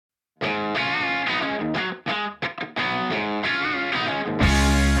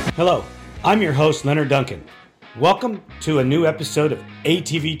Hello, I'm your host, Leonard Duncan. Welcome to a new episode of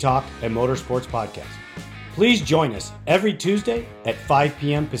ATV Talk and Motorsports Podcast. Please join us every Tuesday at 5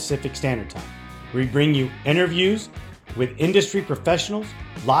 p.m. Pacific Standard Time. We bring you interviews with industry professionals,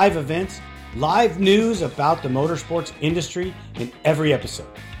 live events, live news about the motorsports industry in every episode.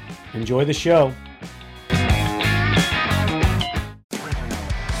 Enjoy the show.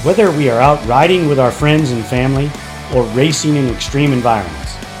 Whether we are out riding with our friends and family or racing in extreme environments,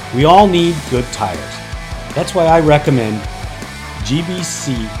 we all need good tires. That's why I recommend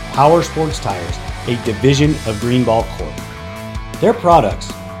GBC Power Sports Tires, a division of Greenball Corp. Their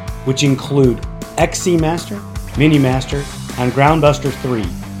products, which include XC Master, Mini Master, and Groundbuster 3,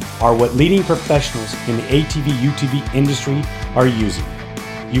 are what leading professionals in the ATV UTV industry are using.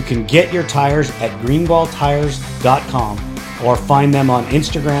 You can get your tires at greenballtires.com or find them on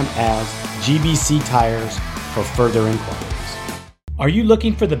Instagram as GBC Tires for further inquiries. Are you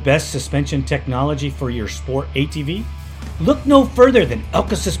looking for the best suspension technology for your sport ATV? Look no further than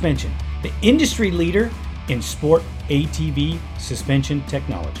Elka Suspension, the industry leader in sport ATV suspension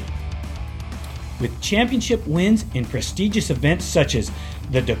technology. With championship wins in prestigious events such as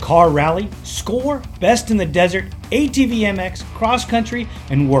the Dakar Rally, SCORE, Best in the Desert, ATV MX, Cross Country,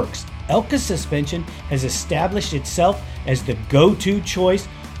 and Works, Elka Suspension has established itself as the go-to choice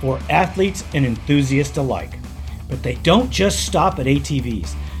for athletes and enthusiasts alike. But they don't just stop at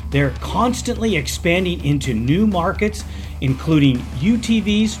ATVs. They're constantly expanding into new markets, including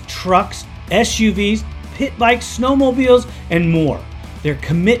UTVs, trucks, SUVs, pit bikes, snowmobiles, and more. Their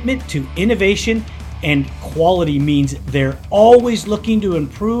commitment to innovation and quality means they're always looking to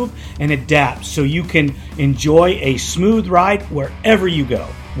improve and adapt so you can enjoy a smooth ride wherever you go.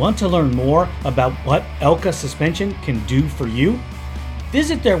 Want to learn more about what Elka Suspension can do for you?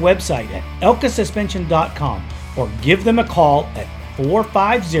 Visit their website at elkasuspension.com or give them a call at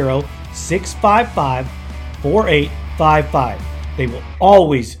 450-655-4855. They will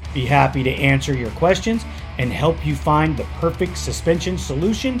always be happy to answer your questions and help you find the perfect suspension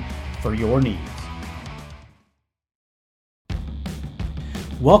solution for your needs.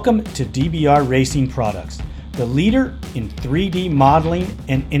 Welcome to DBR Racing Products, the leader in 3D modeling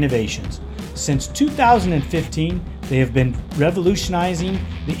and innovations. Since 2015, they have been revolutionizing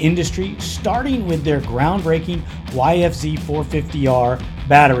the industry, starting with their groundbreaking YFZ 450R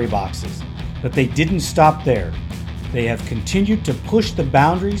battery boxes. But they didn't stop there. They have continued to push the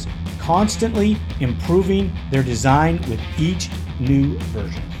boundaries, constantly improving their design with each new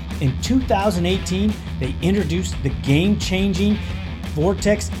version. In 2018, they introduced the game-changing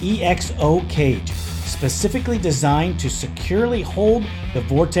Vortex EXO cage, specifically designed to securely hold the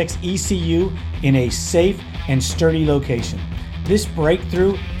Vortex ECU in a safe and sturdy location. This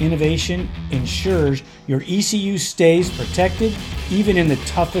breakthrough innovation ensures your ECU stays protected even in the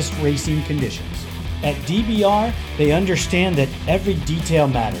toughest racing conditions. At DBR, they understand that every detail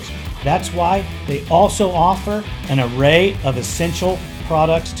matters. That's why they also offer an array of essential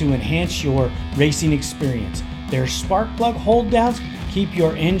products to enhance your racing experience. Their spark plug hold downs keep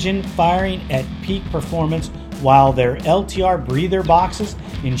your engine firing at peak performance, while their LTR breather boxes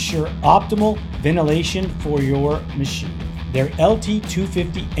ensure optimal ventilation for your machine. Their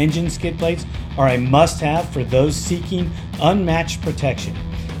LT250 engine skid plates are a must-have for those seeking unmatched protection.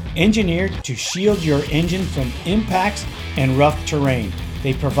 Engineered to shield your engine from impacts and rough terrain,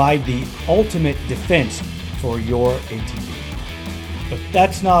 they provide the ultimate defense for your ATV. But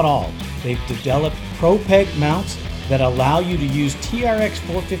that's not all. They've developed ProPeg mounts that allow you to use TRX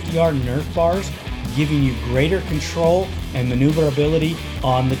 450R Nerf bars, giving you greater control and maneuverability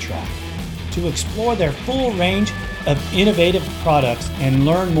on the track. To explore their full range of innovative products and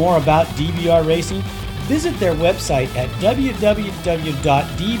learn more about DBR Racing, visit their website at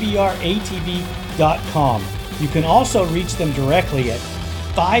www.dbratv.com. You can also reach them directly at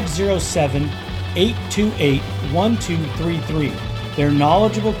 507-828-1233. Their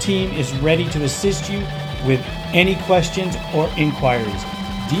knowledgeable team is ready to assist you with any questions or inquiries.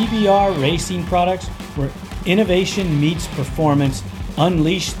 DBR Racing Products, where innovation meets performance.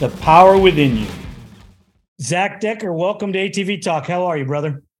 Unleash the power within you. Zack Decker, welcome to ATV Talk. How are you,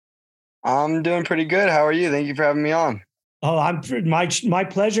 brother? I'm doing pretty good. How are you? Thank you for having me on. Oh, my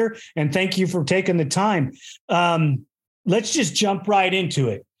pleasure, and thank you for taking the time. Let's just jump right into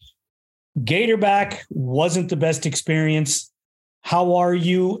it. Gatorback wasn't the best experience. How are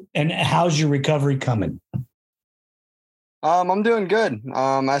you, and how's your recovery coming? I'm doing good.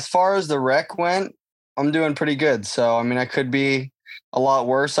 As far as the wreck went, I'm doing pretty good. So, I mean, I could be a lot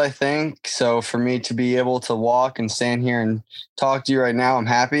worse, I think. So for me to be able to walk and stand here and talk to you right now, I'm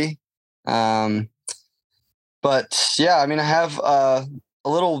happy. But yeah, I mean, I have a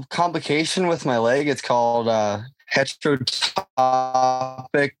little complication with my leg. It's called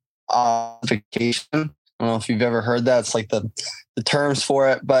heterotopic ossification. I don't know if you've ever heard that. It's like the terms for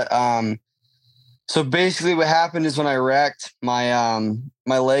it. But so basically what happened is when I wrecked, my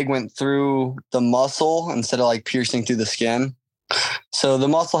leg went through the muscle instead of like piercing through the skin. So the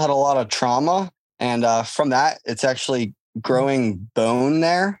muscle had a lot of trauma, and from that, it's actually growing bone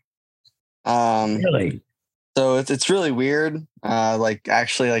there. Really? So it's really weird. Like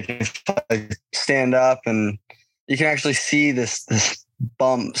actually, like if I stand up and you can actually see this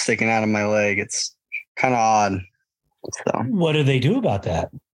bump sticking out of my leg. It's kind of odd. So What do they do about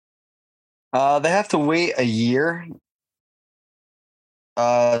that? they have to wait a year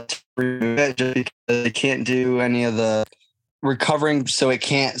to remove it, just because they can't do any of the recovering. So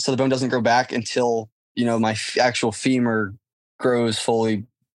the bone doesn't grow back until, my actual femur grows fully,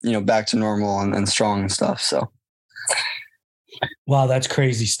 back to normal and strong and stuff. So. Wow, that's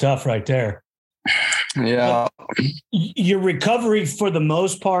crazy stuff right there. Yeah. Your recovery for the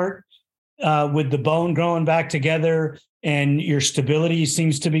most part, with the bone growing back together and your stability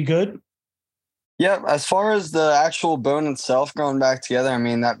seems to be good. Yeah. As far as the actual bone itself growing back together, I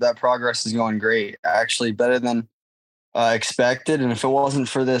mean, that progress is going great, actually better than expected. And if it wasn't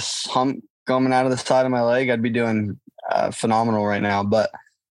for this hump coming out of the side of my leg, I'd be doing phenomenal right now. But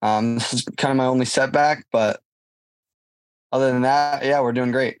this is kind of my only setback. But other than that, yeah, we're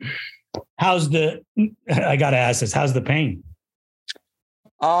doing great. I got to ask this, how's the pain?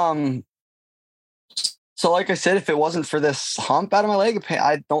 So like I said, if it wasn't for this hump out of my leg,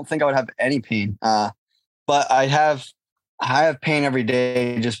 I don't think I would have any pain. But I have pain every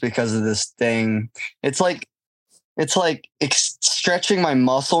day just because of this thing. It's like stretching my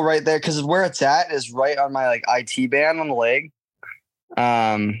muscle right there, because where it's at is right on my like IT band on the leg.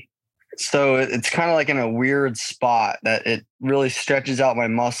 So it's kind of like in a weird spot that it really stretches out my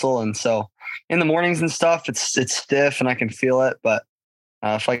muscle. And so in the mornings and stuff, it's stiff and I can feel it. But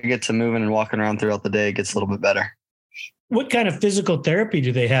if I get to moving and walking around throughout the day, it gets a little bit better. What kind of physical therapy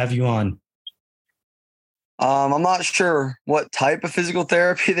do they have you on? I'm not sure what type of physical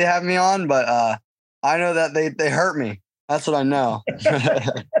therapy they have me on, but I know that they hurt me. That's what I know.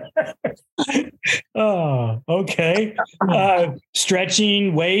 Oh, okay.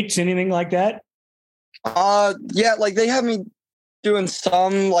 Stretching, weights, anything like that? Yeah, like they have me doing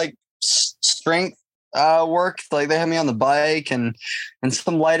some like strength work. Like they have me on the bike and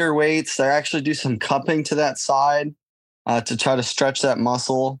some lighter weights. They actually do some cupping to that side to try to stretch that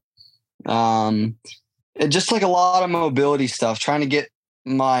muscle. It just like a lot of mobility stuff, trying to get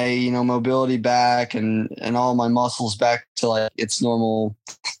my mobility back and all my muscles back to like it's normal.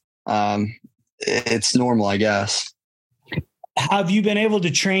 It's normal, I guess. Have you been able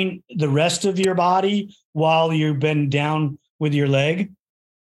to train the rest of your body while you've been down with your leg?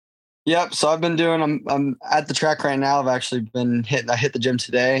 Yep. So I've been doing, I'm at the track right now. I've actually been I hit the gym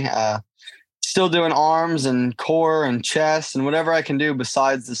today. Still doing arms and core and chest and whatever I can do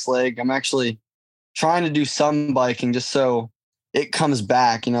besides this leg. I'm actually trying to do some biking just so it comes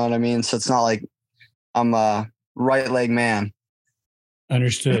back. You know what I mean? So it's not like I'm a right leg man.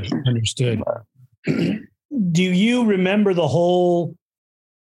 Understood. Do you remember the whole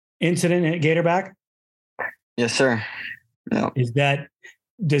incident at Gatorback? Yes, sir. Yeah.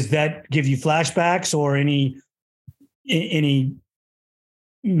 Does that give you flashbacks or any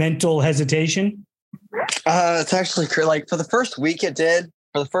mental hesitation? It's actually like for the first week it did.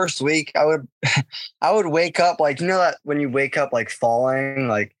 For the first week, I would wake up like, that when you wake up like falling,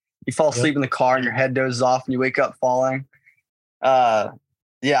 like you fall asleep in the car and your head dozes off and you wake up falling.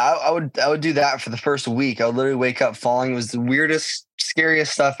 Yeah, I would do that for the first week. I would literally wake up falling. It was the weirdest,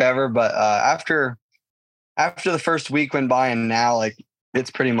 scariest stuff ever. But after the first week went by and now like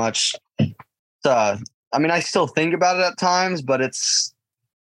it's pretty much, I mean, I still think about it at times, but it's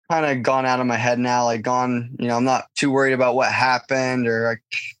kind of gone out of my head now. Like I'm not too worried about what happened, or I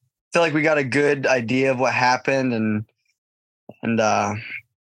feel like we got a good idea of what happened and not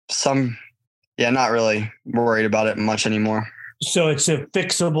really worried about it much anymore. So it's a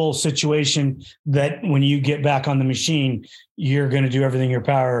fixable situation that when you get back on the machine, you're going to do everything in your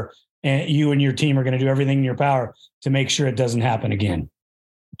power, and you and your team are going to do everything in your power to make sure it doesn't happen again.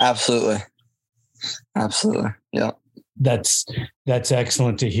 Absolutely. Yeah. That's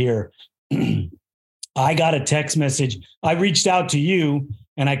excellent to hear. I got a text message. I reached out to you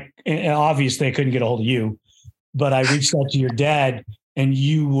and obviously I couldn't get a hold of you, but I reached out to your dad and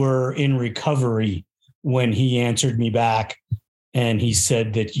you were in recovery when he answered me back. And he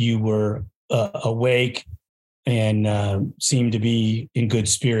said that you were awake seemed to be in good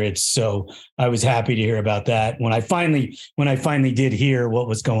spirits. So I was happy to hear about that when I finally did hear what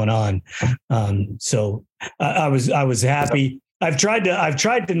was going on. So I was happy. I've tried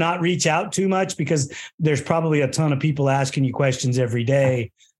to not reach out too much because there's probably a ton of people asking you questions every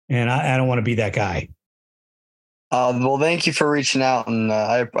day, and I don't want to be that guy. Well, thank you for reaching out, and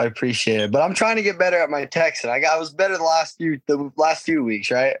I appreciate it. But I'm trying to get better at my texting. I was better the last few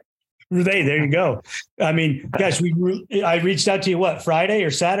weeks, right? There you go. I mean, gosh, I reached out to you Friday or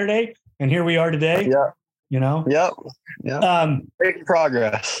Saturday, and here we are today. Yeah. You know. Yep. Yeah. Making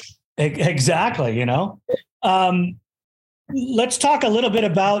progress. Exactly. You know. Let's talk a little bit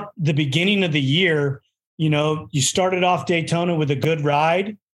about the beginning of the year. You know, you started off Daytona with a good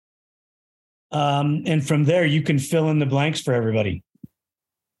ride. And from there, you can fill in the blanks for everybody.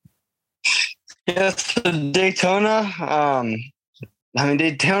 Yes, Daytona.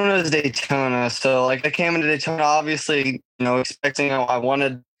 Daytona is Daytona. So, like, I came into Daytona, obviously,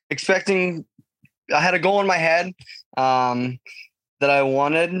 expecting I had a goal in my head that I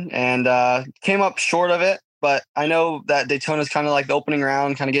wanted, and came up short of it. But I know that Daytona is kind of like the opening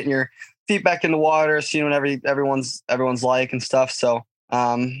round, kind of getting your feet back in the water, seeing what everyone's like and stuff. So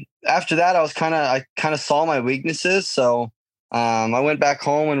after that, I kind of saw my weaknesses. So I went back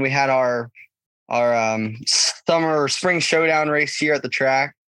home and we had our summer or spring showdown race here at the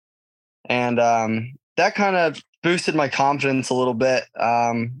track. And that kind of boosted my confidence a little bit.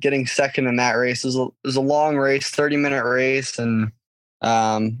 Getting second in that race it was a long race, 30-minute race. And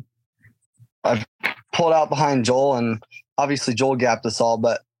I pulled out behind Joel, and obviously Joel gapped us all.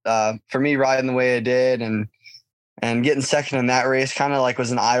 But for me, riding the way I did and getting second in that race kind of like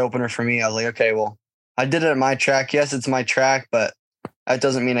was an eye opener for me. I was like, okay, well, I did it at my track. Yes, it's my track, but that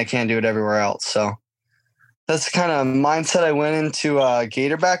doesn't mean I can't do it everywhere else. So that's the kind of mindset I went into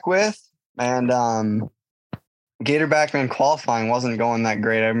Gatorback with. And Gatorback, man, qualifying wasn't going that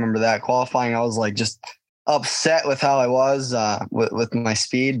great. I remember that qualifying, I was like just upset with how I was with my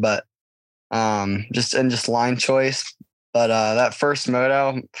speed, but just line choice. But that first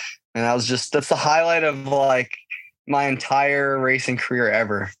moto, and that's the highlight of like my entire racing career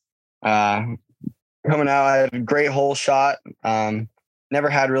ever. Coming out, I had a great hole shot. Never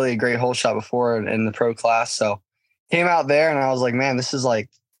had really a great hole shot before in the pro class. So came out there and I was like, man, this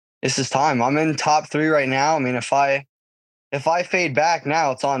is time. I'm in top 3 right now. I mean, if I fade back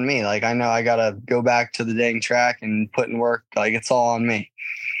now, it's on me. Like, I know I got to go back to the dang track and put in work. Like, it's all on me.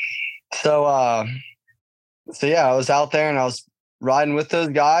 So yeah, I was out there and I was riding with those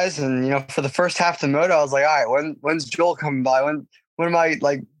guys. And, for the first half of the moto, I was like, all right, when's Joel coming by? When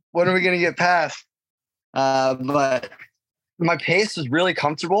are we going to get past? But my pace was really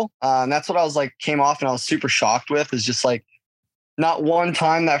comfortable. And that's what I was like, came off and I was super shocked with, is just like, not one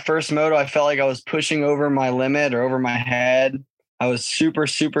time that first moto, I felt like I was pushing over my limit or over my head. I was super,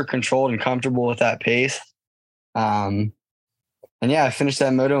 super controlled and comfortable with that pace. And yeah, I finished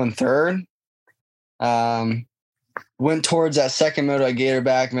that moto in third. Went towards that second moto at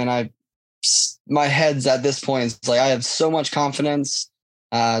Gatorback, man. My head's at this point, it's like I have so much confidence.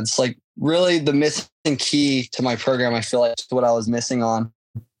 It's like really the missing key to my program. I feel like it's what I was missing on.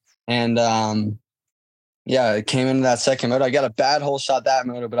 And yeah, it came into that second moto. I got a bad hole shot that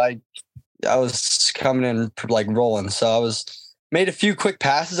moto, but I was coming in like rolling. So I made a few quick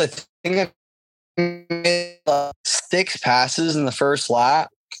passes. I think I made 6 passes in the first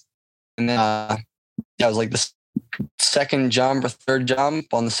lap. And then I was like the second jump or third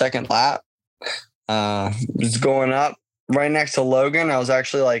jump on the second lap. Was going up right next to Logan. I was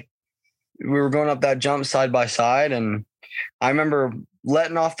actually like, we were going up that jump side by side. And I remember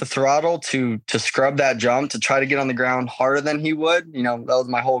letting off the throttle to scrub that jump, to try to get on the ground harder than he would. That was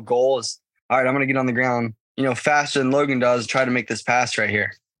my whole goal, is, all right, I'm going to get on the ground, faster than Logan does, try to make this pass right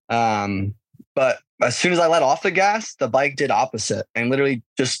here. But as soon as I let off the gas, the bike did opposite and literally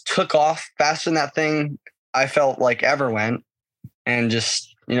just took off faster than that thing I felt like ever went. And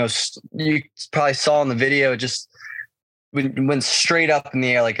just, you probably saw in the video, it just went straight up in the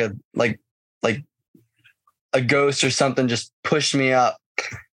air like a ghost or something, just pushed me up.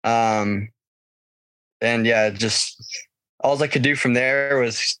 And yeah, just all I could do from there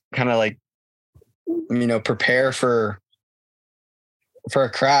was kind of like, prepare for a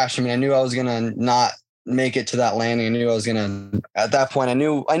crash. I mean, I knew I was going to not make it to that landing. I knew I was going to, at that point, I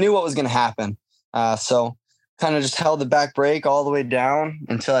knew what was going to happen. So kind of just held the back brake all the way down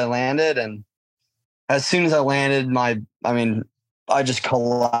until I landed. And as soon as I landed, I just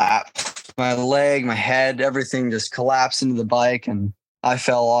collapsed. My leg, my head, everything just collapsed into the bike and I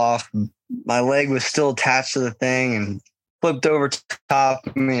fell off. My leg was still attached to the thing and flipped over top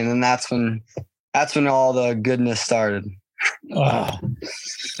of me. And then that's when That's when all the goodness started.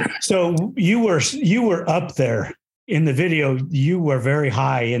 So you were up there in the video. You were very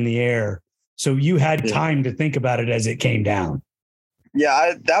high in the air, so you had time to think about it as it came down.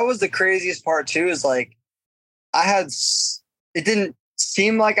 Yeah, that was the craziest part too. Is like it didn't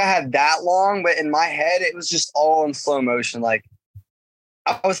seem like I had that long, but in my head it was just all in slow motion. Like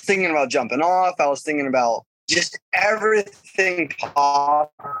I was thinking about jumping off. I was thinking about just everything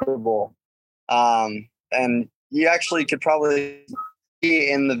possible. And you actually could probably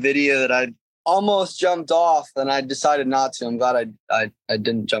see in the video that I almost jumped off, and I decided not to. I'm glad I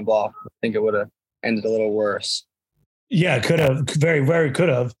didn't jump off. I think it would have ended a little worse. Yeah, could have. Very, very could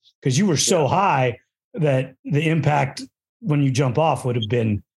have, because you were so high that the impact when you jump off would have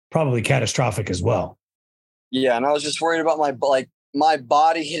been probably catastrophic as well. Yeah, and I was just worried about my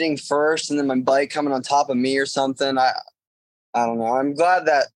body hitting first and then my bike coming on top of me or something. I don't know. I'm glad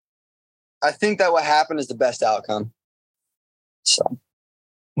that I think that what happened is the best outcome. So,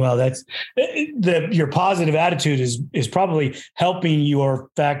 well, that's your positive attitude is probably helping your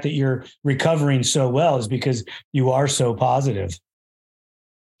fact that you're recovering so well, is because you are so positive.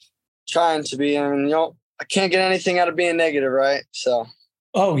 Trying to be, and I can't get anything out of being negative, right? So.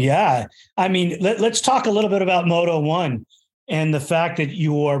 Oh yeah, I mean, let's talk a little bit about Moto 1 and the fact that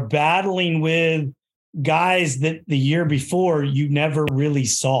you are battling with guys that the year before you never really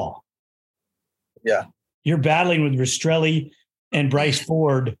saw. Yeah. You're battling with Rastrelli and Bryce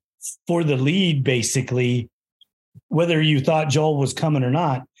Ford for the lead, basically, whether you thought Joel was coming or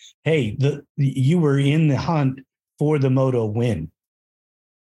not. Hey, you were in the hunt for the Moto win.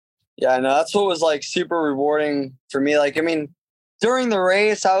 Yeah, I know. That's what was like super rewarding for me. Like, I mean, during the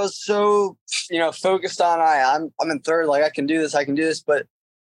race, I was so, focused on, I'm in third, like I can do this. But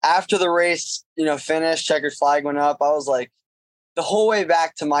after the race, finished, checkered flag went up, I was like, the whole way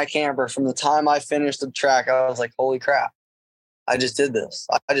back to my camper from the time I finished the track, I was like, holy crap, I just did this.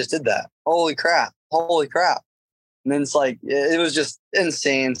 I just did that. Holy crap. And then it's like, it was just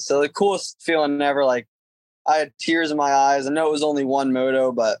insane. So the coolest feeling ever, like I had tears in my eyes. I know it was only one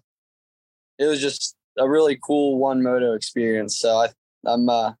moto, but it was just a really cool one moto experience. So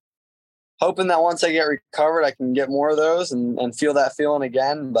I'm hoping that once I get recovered, I can get more of those and feel that feeling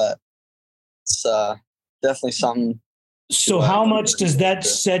again. But it's definitely something. So how much does that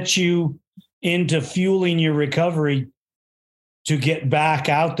set you into fueling your recovery to get back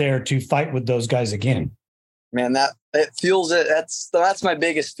out there to fight with those guys again? Man, that it fuels it. That's my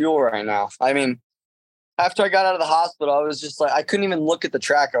biggest fuel right now. I mean, after I got out of the hospital, I was just like, I couldn't even look at the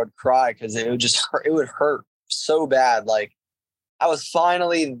track. I would cry because it would just hurt. It would hurt so bad. Like I was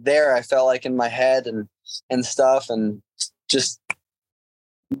finally there. I felt like in my head and stuff, and just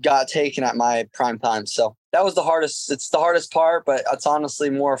got taken at my prime time. So that was the hardest. It's the hardest part, but it's honestly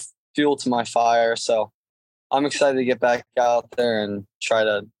more fuel to my fire. So I'm excited to get back out there and try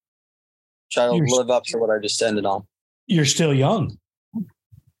to live up to what I just ended on. You're still young.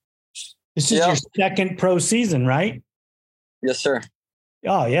 This is your second pro season, right? Yes, sir.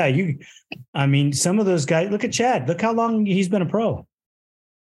 Oh yeah. Some of those guys, look at Chad, look how long he's been a pro.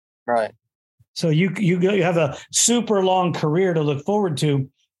 Right. So you have a super long career to look forward to.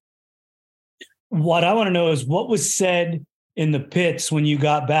 What I want to know is what was said in the pits when you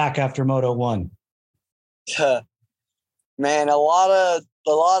got back after Moto 1. Man, a lot of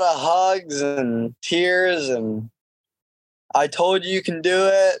hugs and tears, and I told you can do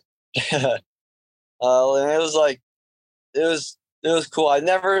it. And it was like, it was cool. I've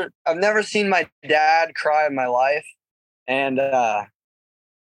never seen my dad cry in my life. And I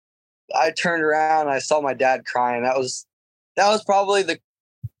turned around and I saw my dad crying. That was probably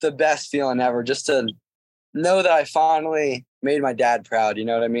the best feeling ever, just to know that I finally made my dad proud. You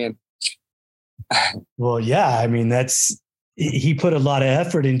know what I mean? Well, yeah. I mean, he put a lot of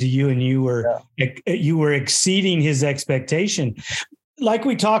effort into you, and you were exceeding his expectation. Like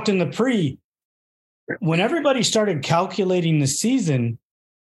we talked in the pre, when everybody started calculating the season,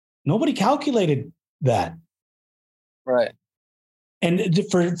 nobody calculated that. Right. And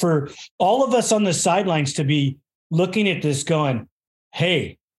for all of us on the sidelines to be looking at this going,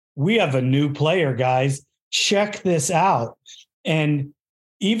 hey, we have a new player, guys. Check this out. And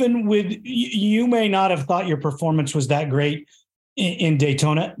even with, you may not have thought your performance was that great in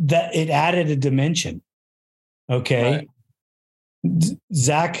Daytona, that it added a dimension. Okay. Right.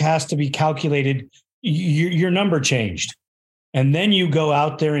 Zack has to be calculated. Your number changed. And then you go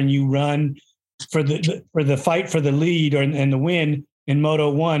out there and you run for the fight for the lead and the win in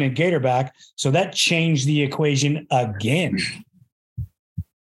Moto 1 and Gatorback. So that changed the equation again.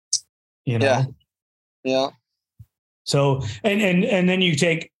 You know? Yeah. So, and then you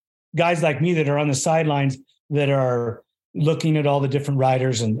take guys like me that are on the sidelines that are looking at all the different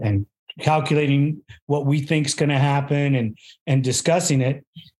riders and calculating what we think is going to happen and discussing it.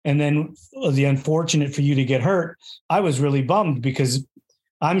 And then the unfortunate for you to get hurt, I was really bummed because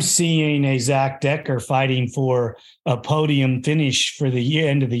I'm seeing a Zack Decker fighting for a podium finish for the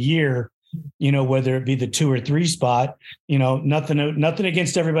end of the year, whether it be the 2 or 3 spot, nothing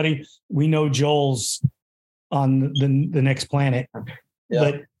against everybody. We know Joel's on the next planet,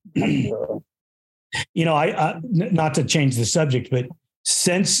 but I not to change the subject, but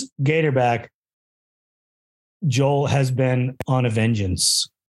since Gatorback, Joel has been on a vengeance.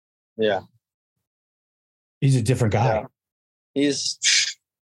 Yeah. He's a different guy. Yeah.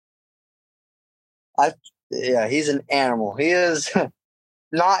 He's an animal. He is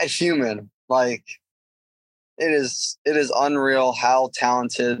not a human. Like it is unreal how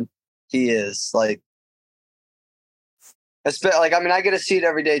talented he is. Like, I get to see it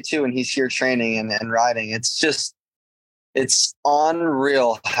every day too, and he's here training and riding. It's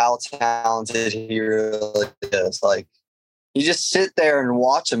unreal how talented he really is. Like, you just sit there and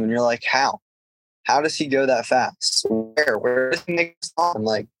watch him, and you're like, how does he go that fast? Where does he make this time?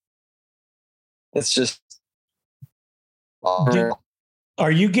 Like, it's just unreal.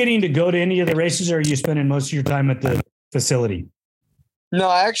 Are you getting to go to any of the races, or are you spending most of your time at the facility? No,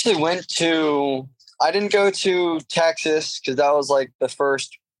 I actually I didn't go to Texas because that was like the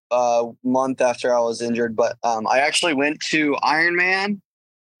first month after I was injured. But I actually went to Ironman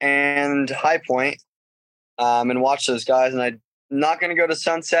and High Point and watched those guys. And I'm not going to go to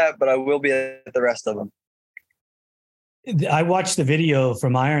Sunset, but I will be at the rest of them. I watched the video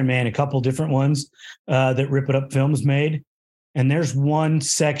from Ironman, a couple different ones that Rip It Up Films made. And there's one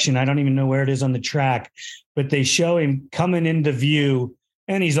section, I don't even know where it is on the track, but they show him coming into view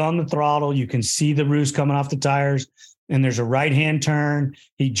and he's on the throttle. You can see the roost coming off the tires and there's a right-hand turn.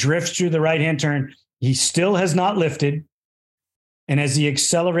 He drifts through the right-hand turn. He still has not lifted. And as he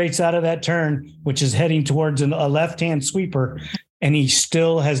accelerates out of that turn, which is heading towards a left-hand sweeper, and he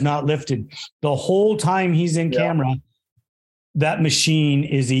still has not lifted. The whole time he's in camera, that machine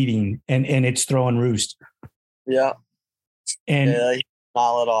is eating and it's throwing roost. Yeah. And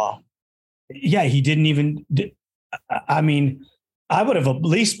not at all. Yeah, he didn't even. I mean, I would have at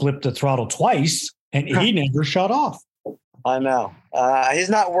least flipped the throttle twice, and he never shut off. I know. He's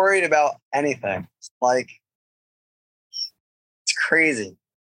not worried about anything. Like, it's crazy.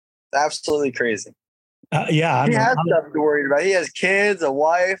 It's absolutely crazy. He has stuff to worry about. He has kids, a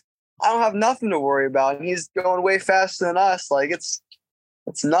wife. I don't have nothing to worry about, and he's going way faster than us. Like, it's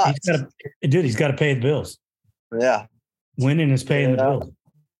nuts. He's got to pay the bills. Yeah. Winning is paying the bills.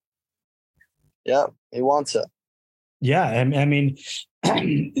 Yep, he wants it. Yeah, I mean,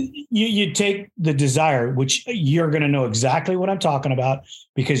 you take the desire, which you're going to know exactly what I'm talking about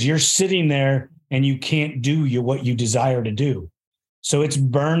because you're sitting there and you can't do what you desire to do. So it's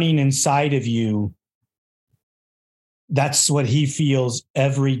burning inside of you. That's what he feels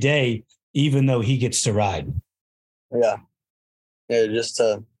every day, even though he gets to ride. Yeah, just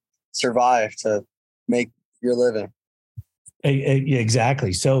to survive, to make your living.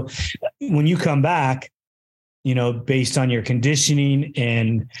 Exactly. So when you come back, based on your conditioning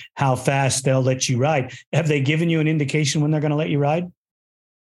and how fast they'll let you ride, have they given you an indication when they're going to let you ride?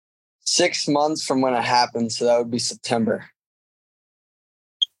 6 months from when it happened. So that would be September.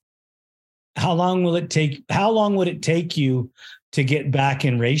 How long would it take you to get back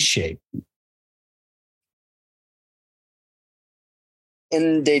in race shape?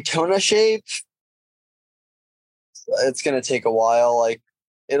 In Daytona shape, it's going to take a while. Like,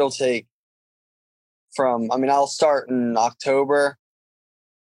 it'll take I'll start in October.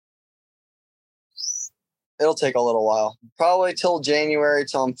 It'll take a little while, probably till January,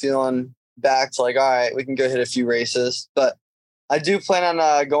 till I'm feeling back to like, all right, we can go hit a few races. But I do plan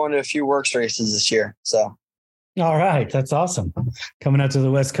on going to a few works races this year. So. All right. That's awesome. Coming out to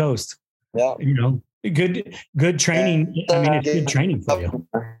the West Coast. Yeah. Good training. I mean, it's good training for you.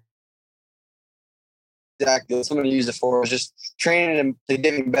 Exactly. That's what I'm going to use it for. Is just training them to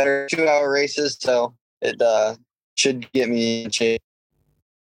get me better 2-hour races. So it should get me in shape.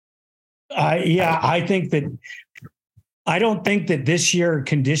 I don't think that this year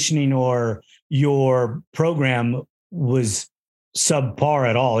conditioning or your program was subpar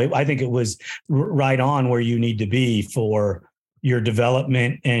at all. I think it was right on where you need to be for your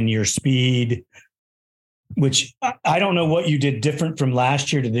development and your speed, which I don't know what you did different from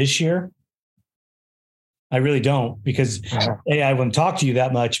last year to this year. I really don't, because I wouldn't talk to you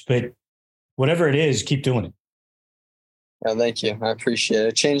that much, but whatever it is, keep doing it. Yeah, thank you. I appreciate it.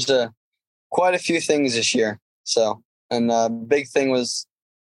 It changed quite a few things this year. So, and big thing was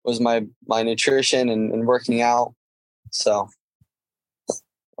was my nutrition and working out. So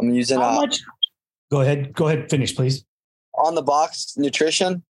I'm using how much? Go ahead. Finish, please. On the box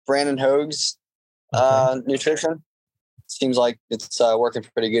nutrition, Brandon Hoag's nutrition. Seems like it's working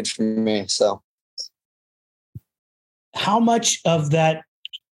pretty good for me. So how much of that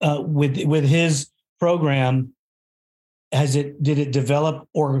with his program did it develop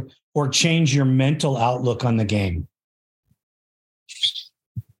or change your mental outlook on the game?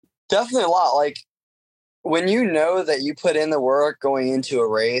 Definitely a lot. Like when you know that you put in the work going into a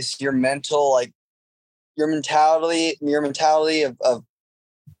race, your mentality of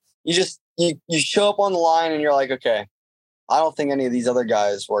you show up on the line and you're like, okay, I don't think any of these other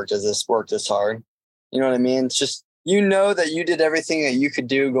guys worked this hard. You know what I mean? It's just, you know that you did everything that you could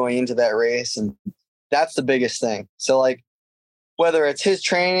do going into that race. And that's the biggest thing. So like, whether it's his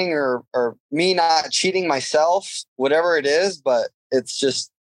training or me not cheating myself, whatever it is, but it's just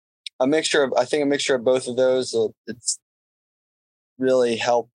a mixture of both of those. It's really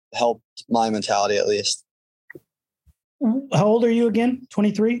helped my mentality, at least. How old are you again?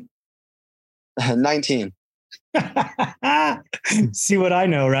 23? 19. See what I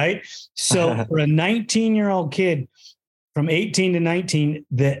know, right? So for a 19-year-old kid from 18 to 19,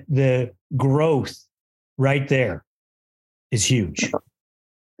 the growth right there is huge.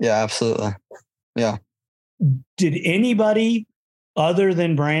 Yeah, absolutely. Yeah. Did anybody other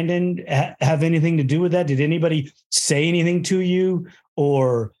than Brandon have anything to do with that? Did anybody say anything to you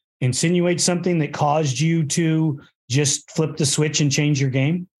or insinuate something that caused you to just flip the switch and change your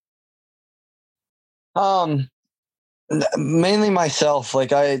game? Mainly myself.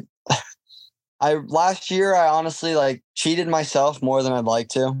 Like I last year, I honestly like cheated myself more than I'd like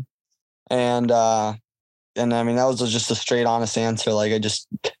to. And I mean, that was just a straight, honest answer. Like I just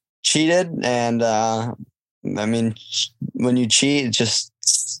cheated. And, I mean, when you cheat, it's just,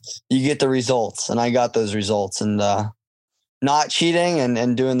 you get the results, and I got those results. And, not cheating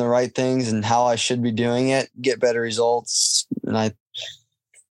and doing the right things and how I should be doing it, get better results. And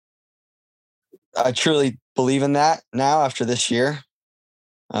I truly believe in that now after this year.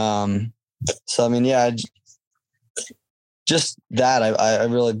 So, I mean, yeah, just that I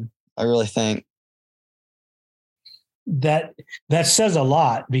really think that says a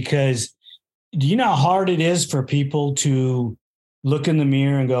lot, because do you know how hard it is for people to look in the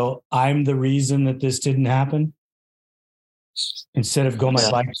mirror and go, I'm the reason that this didn't happen? Instead of go,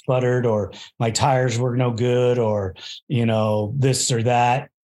 my bike sputtered, or my tires were no good, or, this or that.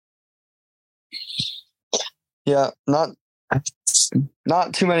 Yeah. Not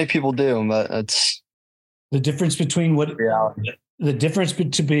too many people do, but it's the difference between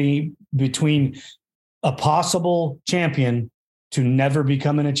between a possible champion to never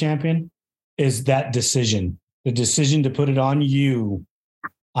becoming a champion is that decision, the decision to put it on you.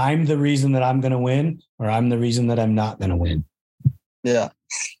 I'm the reason that I'm going to win, or I'm the reason that I'm not going to win. Yeah.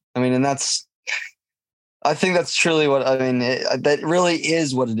 I mean, and I think that's truly that really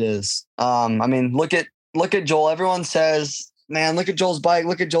is what it is. I mean, look at Joel. Everyone says, man, look at Joel's bike.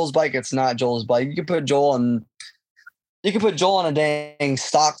 Look at Joel's bike. It's not Joel's bike. You could put Joel on a dang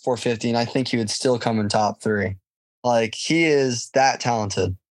stock 450, and I think he would still come in top 3. Like, he is that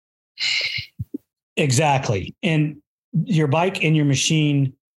talented. Exactly. And your bike and your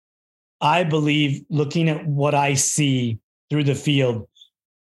machine, I believe, looking at what I see through the field,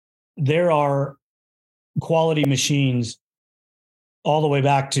 there are quality machines all the way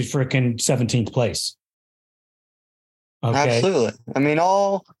back to freaking 17th place. Okay. Absolutely. I mean,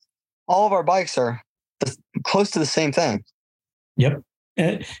 all of our bikes are close to the same thing. Yep.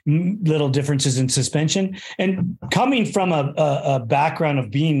 Little differences in suspension. And coming from a background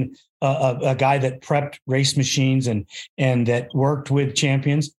of being a guy that prepped race machines and that worked with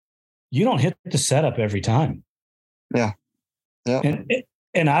champions, you don't hit the setup every time. Yeah. Yeah.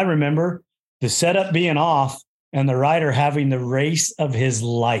 And I remember the setup being off and the rider having the race of his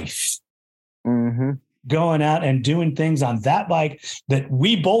life. Mm-hmm. Going out and doing things on that bike that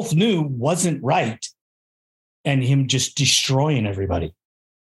we both knew wasn't right, and him just destroying everybody.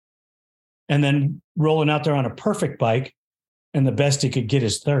 And then rolling out there on a perfect bike, and the best he could get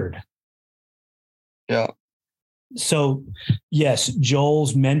is third. Yeah. So, yes,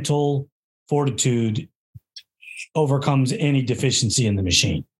 Joel's mental fortitude overcomes any deficiency in the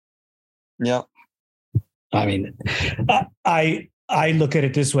machine. Yeah. I mean, I look at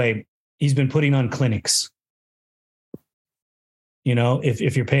it this way. He's been putting on clinics.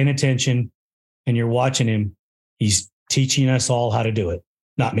 If you're paying attention and you're watching him, he's teaching us all how to do it.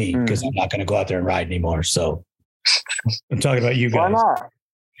 Not me, because I'm not going to go out there and ride anymore. So I'm talking about you guys. Why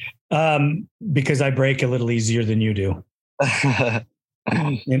not? Because I brake a little easier than you do.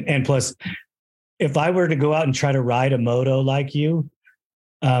 And plus, if I were to go out and try to ride a moto like you,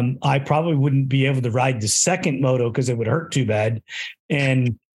 I probably wouldn't be able to ride the second moto because it would hurt too bad.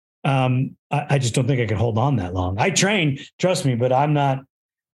 And I just don't think I could hold on that long. I train, trust me, but I'm not.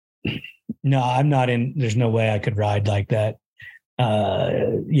 No, I'm not in. There's no way I could ride like that.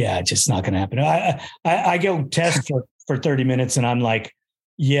 Yeah, it's just not going to happen. I go test for 30 minutes and I'm like,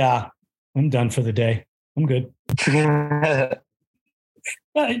 yeah, I'm done for the day. I'm good.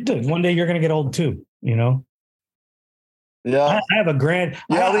 Dude, one day you're going to get old too, you know? Yeah. I have a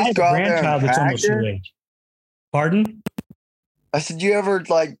grandchild that's almost your age. Pardon? I said, you ever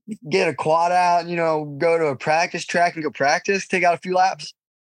like get a quad out, go to a practice track and go practice, take out a few laps?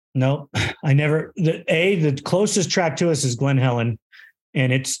 No, I never. The closest track to us is Glen Helen,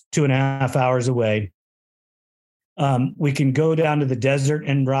 and it's 2.5 hours away. We can go down to the desert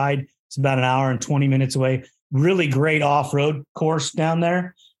and ride. It's about an hour and 20 minutes away. Really great off-road course down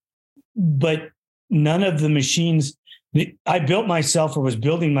there. But none of the machines, I built myself or was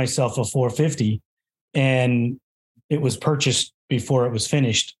building myself a 450, and it was purchased before it was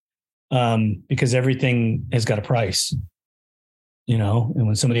finished because everything has got a price. And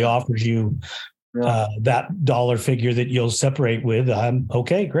when somebody offers you that dollar figure that you'll separate with, I'm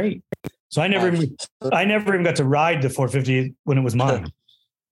okay, great. So I never even got to ride the 450 when it was mine.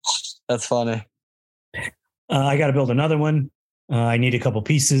 That's funny. I got to build another one. I need a couple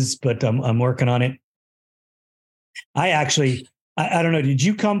pieces, but I'm working on it. I don't know. Did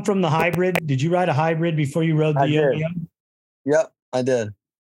you come from the hybrid? Did you ride a hybrid before you rode the OEM? Yep, I did.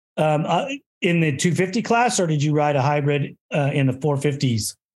 In the 250 class, or did you ride a hybrid in the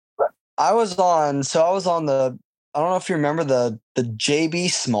 450s? I was on the, I don't know if you remember the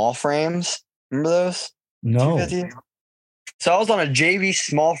JB small frames. Remember those? No. 250? So I was on a JB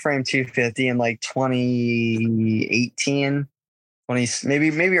small frame 250 in like 2018,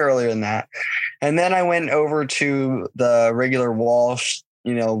 maybe earlier than that. And then I went over to the regular Walsh,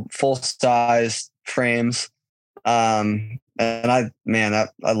 full size frames. And I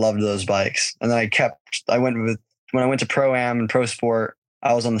loved those bikes. And then when I went to Pro-Am and Pro Sport,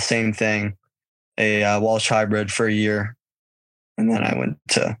 I was on the same thing, a Walsh hybrid for a year. And then I went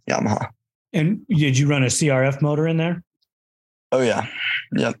to Yamaha. And did you run a CRF motor in there? Oh yeah.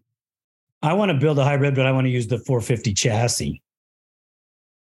 Yep. I want to build a hybrid, but I want to use the 450 chassis.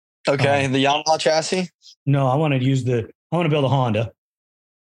 Okay. The Yamaha chassis? No, I want to build a Honda.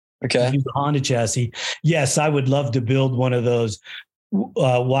 Okay. Use the Honda chassis. Yes, I would love to build one of those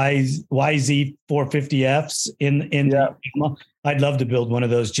YZ 450Fs in I'd love to build one of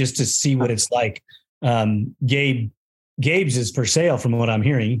those just to see what it's like. Gabe's is for sale from what I'm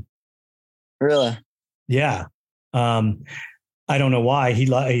hearing. Really? Yeah. I don't know why he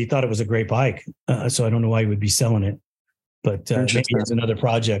thought it was a great bike. So I don't know why he would be selling it, but maybe it's another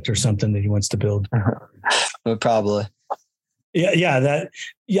project or something that he wants to build. Probably. Yeah.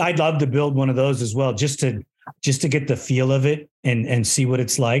 I'd love to build one of those as well, just to get the feel of it and see what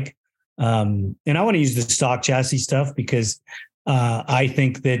it's like. And I want to use the stock chassis stuff because I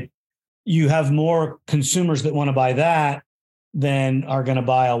think that you have more consumers that want to buy that than are going to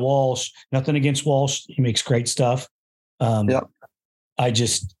buy a Walsh. Nothing against Walsh. He makes great stuff. I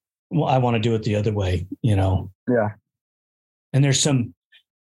want to do it the other way, Yeah. And there's some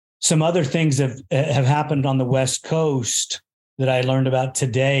other things have happened on the West Coast that I learned about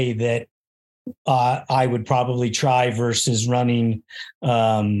today that I would probably try versus running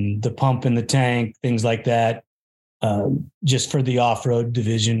the pump in the tank, things like that, just for the off-road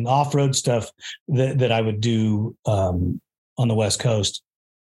division, off-road stuff that I would do on the West Coast.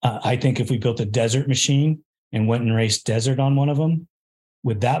 I think if we built a desert machine and went and raced desert on one of them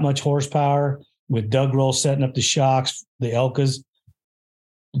with that much horsepower, with Doug Roll setting up the shocks, the Elkas,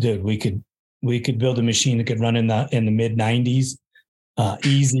 dude, we could build a machine that could run in the mid 90s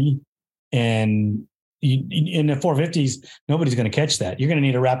easy. And in the 450s, nobody's going to catch that. You're going to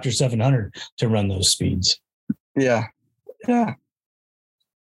need a Raptor 700 to run those speeds. Yeah. Yeah.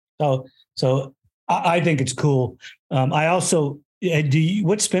 So I think it's cool. I also,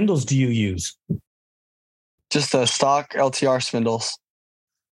 what spindles do you use? Just stock LTR spindles.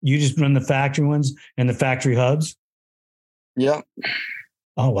 You just run the factory ones and the factory hubs? Yep.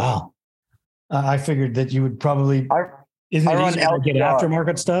 Oh, wow. I figured that you would probably, isn't it easy to get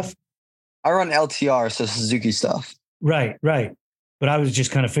aftermarket stuff? I run LTR, so Suzuki stuff. Right. But I was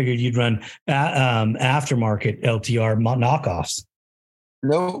just kind of figured you'd run aftermarket LTR knockoffs.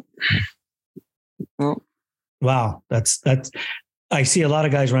 Nope. Wow. That's, I see a lot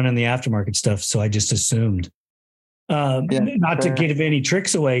of guys running the aftermarket stuff. So I just assumed, not to give any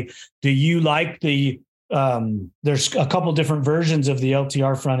tricks away. Do you like the there's a couple different versions of the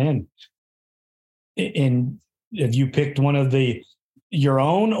LTR front end. And have you picked one of your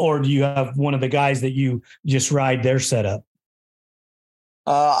own, or do you have one of the guys that you just ride their setup?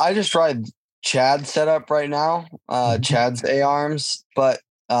 I just ride Chad's setup right now, Chad's A-arms, but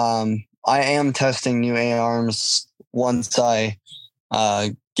I am testing new A-arms once I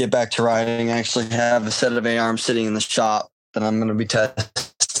get back to riding. I actually have a set of A-arms sitting in the shop that I'm going to be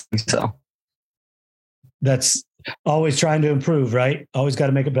testing. So that's always trying to improve, right? Always got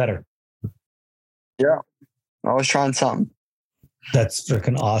to make it better. Yeah. Always trying something. That's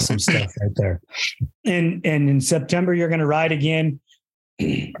freaking awesome stuff right there. And in September, you're going to ride again.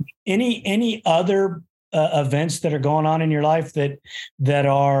 Any other events that are going on in your life that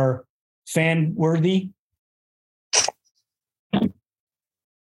are fan worthy?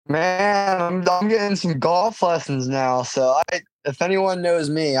 Man, I'm getting some golf lessons now. So if anyone knows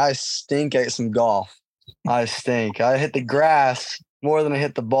me, I stink at some golf. I stink. I hit the grass more than I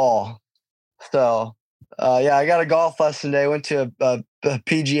hit the ball. So, yeah, I got a golf lesson today. Went to a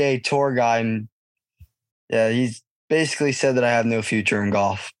PGA tour guy, and yeah, he's basically said that I have no future in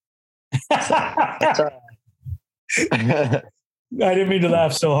golf. So, that's all right. I didn't mean to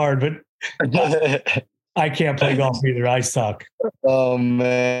laugh so hard, but I can't play golf either. I suck. Oh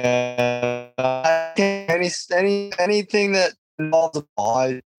man, anything that involves a ball,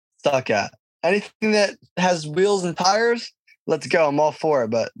 I suck at. Anything that has wheels and tires, let's go. I'm all for it.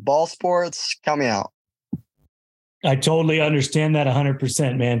 But ball sports, count me out. I totally understand that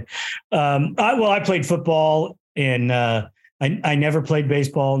 100%, man. I played football, and I never played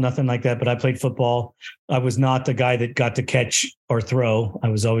baseball, nothing like that, but I played football. I was not the guy that got to catch or throw. I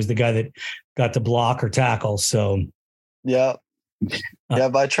was always the guy that got to block or tackle. So, yeah.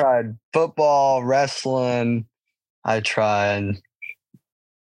 Yep, I tried football, wrestling. I tried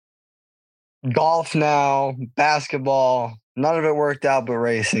golf now, basketball. None of it worked out but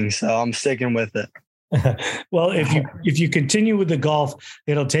racing, so I'm sticking with it. Well, if you continue with the golf,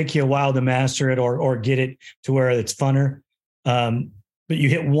 it'll take you a while to master it or get it to where it's funner. But you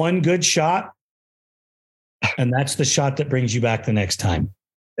hit one good shot, and that's the shot that brings you back the next time.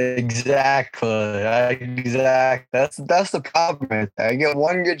 Exactly. That's the problem. I get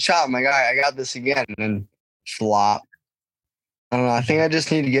one good shot, I'm like, all right, I got this again, and then flop. I don't know. I think I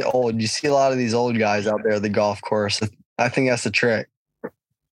just need to get old. You see a lot of these old guys out there at the golf course. I think that's the trick.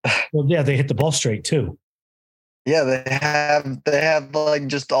 Well, yeah, they hit the ball straight too. Yeah, they have like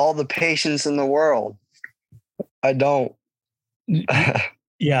just all the patience in the world. I don't.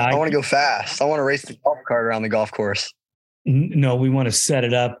 Yeah, I want to go fast. I want to race the golf cart around the golf course. No, we want to set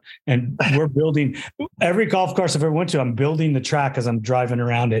it up, and we're building every golf course I've ever went to. I'm building the track as I'm driving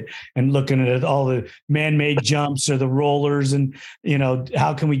around it and looking at all the man-made jumps or the rollers, and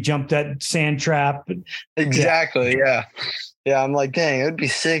how can we jump that sand trap? Exactly. Yeah. I'm like, dang, it would be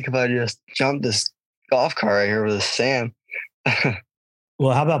sick if I just jumped this golf cart right here with the sand.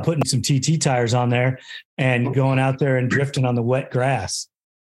 Well, how about putting some TT tires on there and going out there and drifting on the wet grass?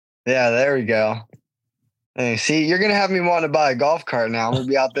 Yeah, there we go. Hey, see, you're going to have me want to buy a golf cart now. I'm going to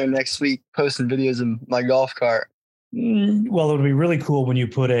be out there next week posting videos of my golf cart. Well, it would be really cool when you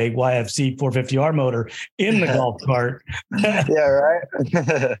put a YFC 450R motor in the golf cart. Yeah,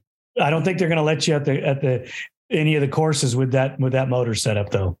 right. I don't think they're going to let you at any of the courses with that motor setup,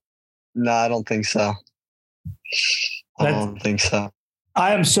 though. No, I don't think so. I don't think so.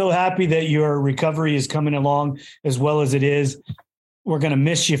 I am so happy that your recovery is coming along as well as it is. We're going to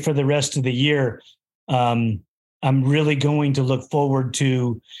miss you for the rest of the year. I'm really going to look forward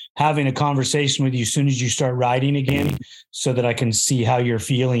to having a conversation with you as soon as you start riding again, so that I can see how you're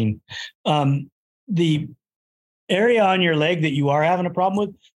feeling. The area on your leg that you are having a problem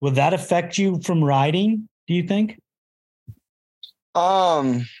with, will that affect you from riding, do you think?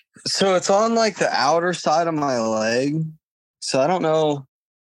 So it's on like the outer side of my leg. So I don't know.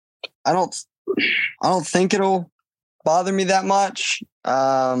 I don't think it'll bother me that much.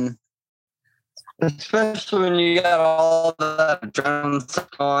 Especially when you got all that adrenaline stuff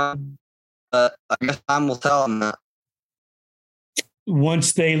on. But I guess time will tell on that.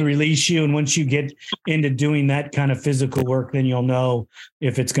 Once they release you and once you get into doing that kind of physical work, then you'll know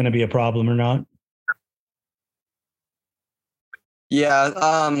if it's going to be a problem or not. Yeah.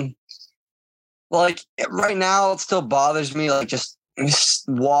 Like right now it still bothers me, like just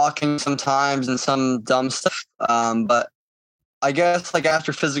walking sometimes and some dumb stuff. But I guess like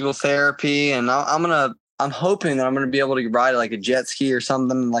after physical therapy, and I'm hoping that I'm gonna be able to ride like a jet ski or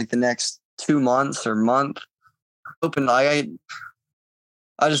something in like the next 2 months or month. Hoping I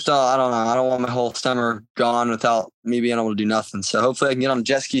just don't. I don't know. I don't want my whole summer gone without me being able to do nothing. So hopefully I can get on a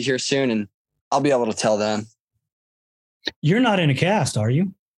jet ski here soon and I'll be able to tell then. You're not in a cast, are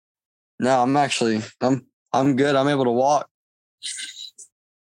you? No, I'm good. I'm able to walk.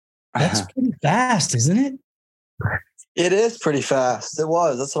 That's pretty fast, isn't it? It is pretty fast. It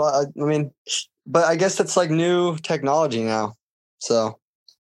was. That's what I mean, but I guess it's like new technology now. So.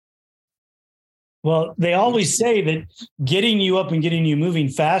 Well, they always say that getting you up and getting you moving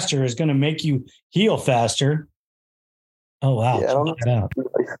faster is going to make you heal faster. Oh, wow. Yeah, I don't know that,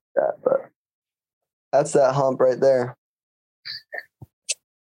 but that's that hump right there.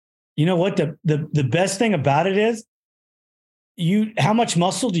 You know what? The best thing about it is how much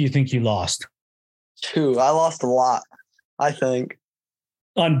muscle do you think you lost? I lost a lot, I think.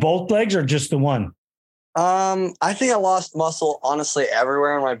 On both legs or just the one? I think I lost muscle honestly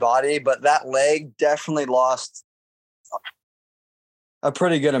everywhere in my body, but that leg definitely lost a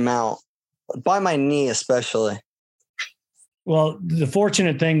pretty good amount by my knee, especially. Well, the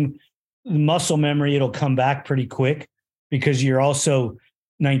fortunate thing, muscle memory, it'll come back pretty quick because you're also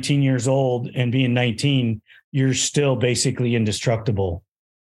 19 years old, and being 19, you're still basically indestructible.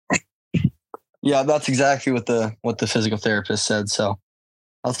 Yeah, that's exactly what the physical therapist said. So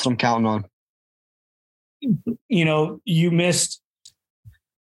that's what I'm counting on. You know, you miss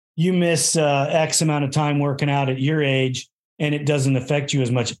X amount of time working out at your age, and it doesn't affect you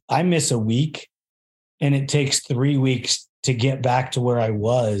as much. I miss a week, and it takes 3 weeks to get back to where I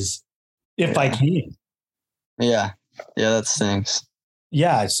was, if I can. Yeah, that stinks.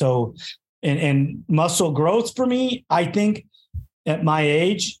 Yeah. So, and muscle growth for me, I think at my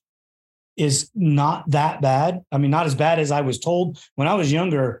age is not that bad. I mean, not as bad as I was told when I was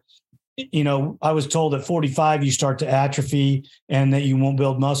younger. You know, I was told at 45, you start to atrophy and that you won't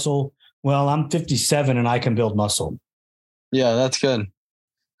build muscle. Well, I'm 57 and I can build muscle. Yeah, that's good.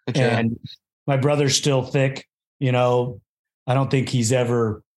 Okay. And my brother's still thick. You know, I don't think he's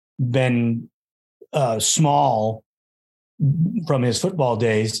ever been small from his football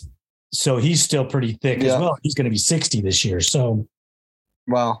days. So he's still pretty thick as well. He's going to be 60 this year. So,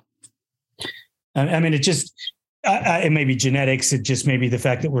 wow. I mean, it just, it may be genetics. It just may be the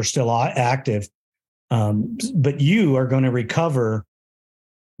fact that we're still active. But you are going to recover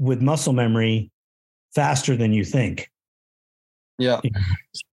with muscle memory faster than you think. Yeah.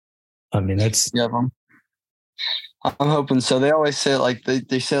 I mean, that's. Yeah. I'm hoping so. They always say like,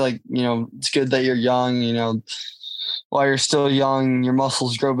 they say like, you know, it's good that you're young, you know, while you're still young, your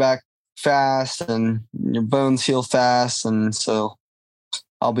muscles grow back fast and your bones heal fast. And so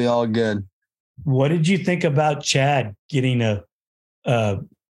I'll be all good. What did you think about Chad getting a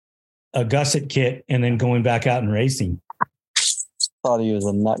gusset kit and then going back out and racing? Thought he was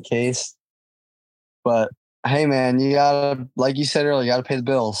a nutcase, but hey, man, you gotta, like you said earlier, you gotta pay the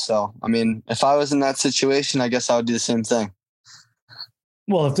bills. So, I mean, if I was in that situation, I guess I would do the same thing.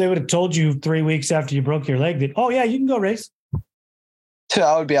 Well, if they would have told you 3 weeks after you broke your leg that, oh yeah, you can go race.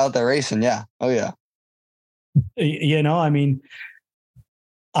 I would be out there racing. Yeah. Oh yeah. You know, I mean,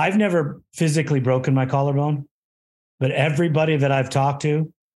 I've never physically broken my collarbone, but everybody that I've talked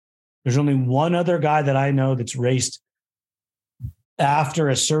to, there's only one other guy that I know that's raced after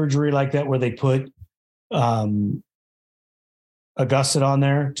a surgery like that, where they put a gusset on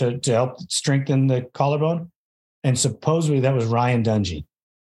there to help strengthen the collarbone. And supposedly that was Ryan Dungey.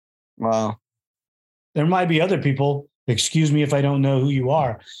 Wow. There might be other people, excuse me if I don't know who you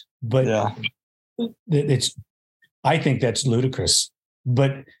are, but I think that's ludicrous.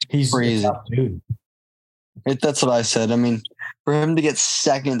 But he's crazy, a tough dude. That's what I said. I mean, for him to get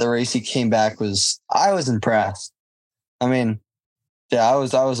second, the race he came back I was impressed. I mean, yeah, I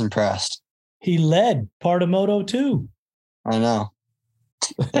was impressed. He led part of Moto 2. I know.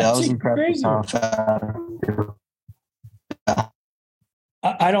 Yeah, I was impressed. Yeah.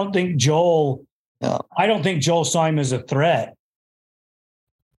 I don't think Joel. Yeah. I don't think Joel saw him as a threat.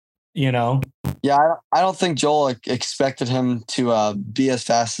 You know. Yeah, I don't think Joel expected him to be as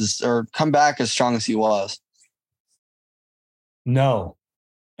fast or come back as strong as he was. No.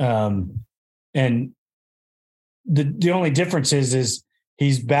 And the only difference is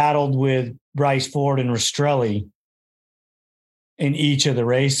he's battled with Bryce Ford and Rastrelli in each of the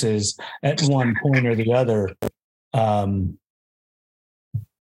races at one point or the other.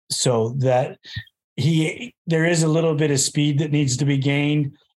 So that there is a little bit of speed that needs to be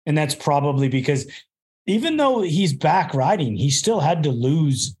gained. And that's probably because even though he's back riding, he still had to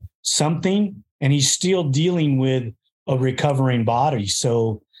lose something, and he's still dealing with a recovering body.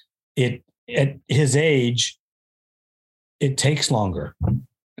 So at his age, it takes longer.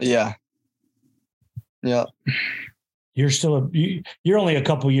 Yeah. Yeah. You're only a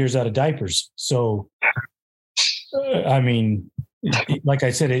couple years out of diapers. So, I mean, Like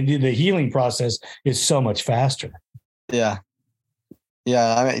I said, the healing process is so much faster. Yeah.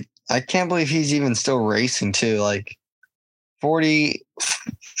 Yeah. I mean, I can't believe he's even still racing too. Like 40,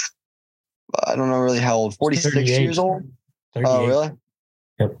 I don't know really how old, 46 years old. 38. Oh, really?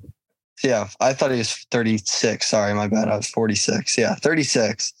 Yep. Yeah. I thought he was 36. Sorry, my bad. I was 46. Yeah.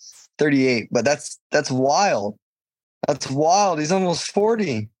 36, 38. But that's wild. That's wild. He's almost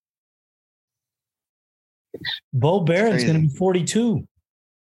 40. Bo Barrett's going to be 42.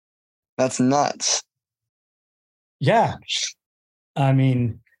 That's nuts. Yeah. I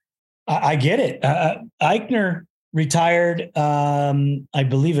mean, I get it. Eichner retired, I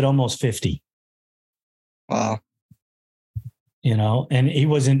believe, at almost 50. Wow. And he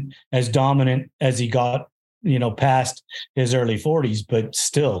wasn't as dominant as he got, past his early 40s, but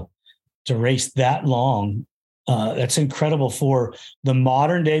still to race that long, that's incredible for the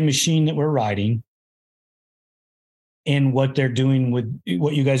modern day machine that we're riding and what they're doing with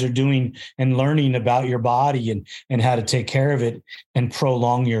what you guys are doing and learning about your body and how to take care of it and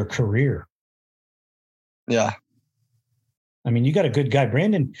prolong your career. Yeah. I mean, you got a good guy.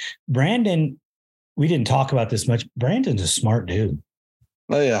 Brandon, we didn't talk about this much. Brandon's a smart dude.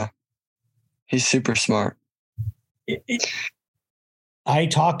 Oh yeah. He's super smart. I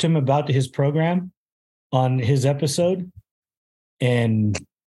talked to him about his program on his episode, and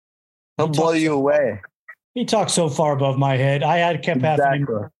he'll blow you away. He talked so far above my head. I had kept having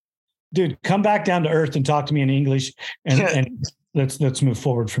him, dude, come back down to earth and talk to me in English, and let's move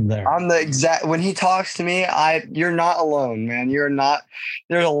forward from there. I'm the exact, when he talks to me, you're not alone, man. You're not.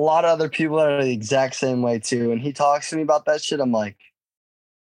 There's a lot of other people that are the exact same way too. When he talks to me about that shit, I'm like,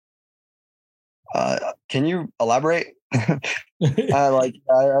 can you elaborate? I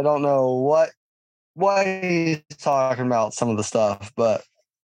don't know what he's talking about, some of the stuff, but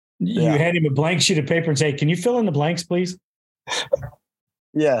you hand him a blank sheet of paper and say, "Can you fill in the blanks, please?"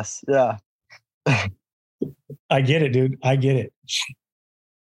 Yes. Yeah. I get it, dude. I get it.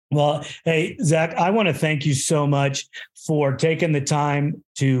 Well, hey, Zack, I want to thank you so much for taking the time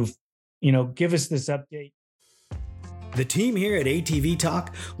to, give us this update. The team here at ATV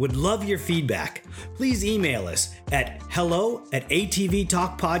Talk would love your feedback. Please email us at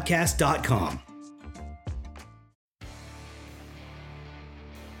hello@atvtalkpodcast.com.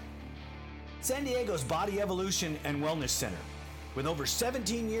 San Diego's Body Evolution and Wellness Center, with over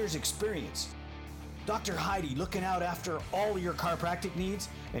 17 years experience. Dr. Heidi looking out after all your chiropractic needs,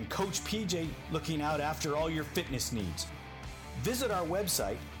 and Coach PJ looking out after all your fitness needs. Visit our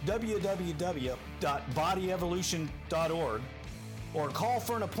website, www.bodyevolution.org, or call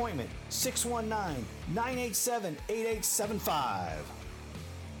for an appointment, 619-987-8875.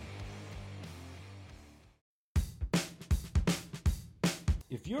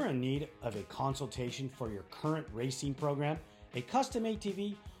 If you're in need of a consultation for your current racing program, a custom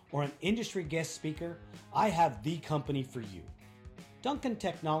ATV, or an industry guest speaker, I have the company for you. Duncan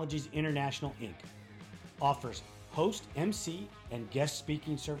Technologies International Inc. offers host, MC, and guest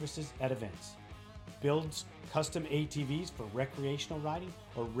speaking services at events, builds custom ATVs for recreational riding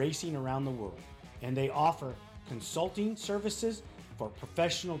or racing around the world, and they offer consulting services for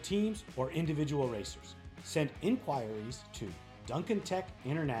professional teams or individual racers. Send inquiries to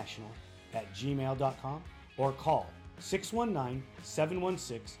duncantechinternational@gmail.com or call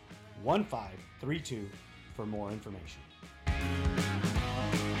 619-716-1532 for more information.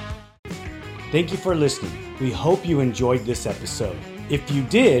 Thank you for listening. We hope you enjoyed this episode. If you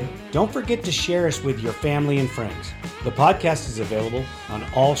did, don't forget to share us with your family and friends. The podcast is available on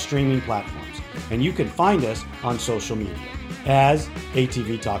all streaming platforms, and you can find us on social media as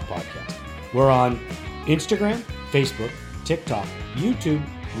ATV Talk Podcast. We're on Instagram, Facebook, TikTok, YouTube,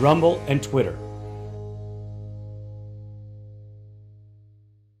 Rumble, and Twitter.